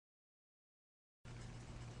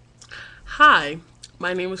Hi,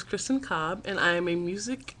 my name is Kristen Cobb, and I am a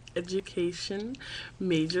music education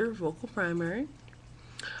major, vocal primary.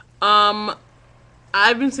 Um,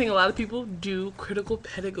 I've been seeing a lot of people do critical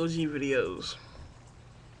pedagogy videos,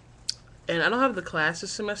 and I don't have the class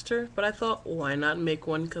this semester, but I thought, why not make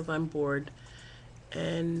one because I'm bored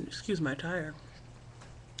and excuse my tire.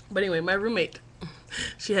 But anyway, my roommate,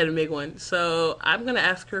 she had to make one, so I'm gonna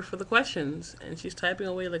ask her for the questions, and she's typing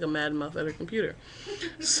away like a mad mouth at her computer.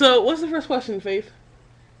 So, what's the first question, Faith?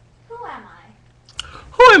 Who am I?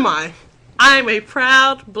 Who am I? I'm a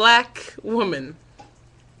proud black woman.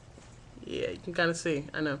 Yeah, you can kind of see.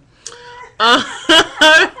 I know.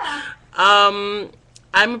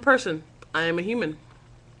 I'm a person. I am a human.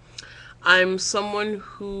 I'm someone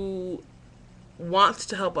who wants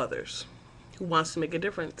to help others, who wants to make a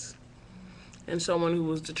difference, and someone who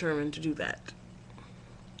was determined to do that.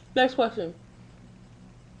 Next question.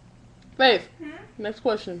 Faith. Next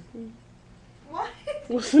question. What?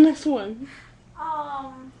 What's the next one?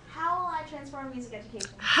 How will I transform music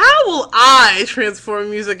education? How will I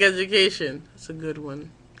transform music education? That's a good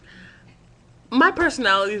one. My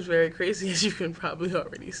personality is very crazy, as you can probably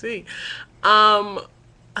already see. How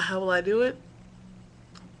will I do it?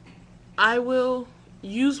 I will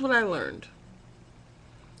use what I learned.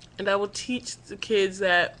 And I will teach the kids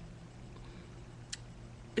that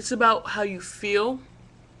it's about how you feel.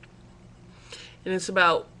 And it's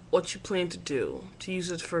about what you plan to do. To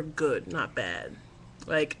use it for good, not bad.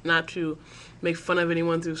 Like, not to make fun of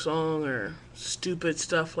anyone through song or stupid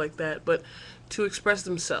stuff like that, but to express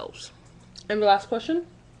themselves. And the last question?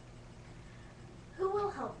 Who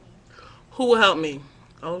will help me? Who will help me?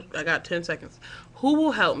 Oh, I got 10 seconds. Who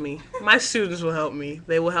will help me? My students will help me.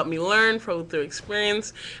 They will help me learn from their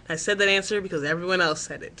experience. I said that answer because everyone else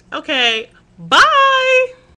said it. Okay, bye!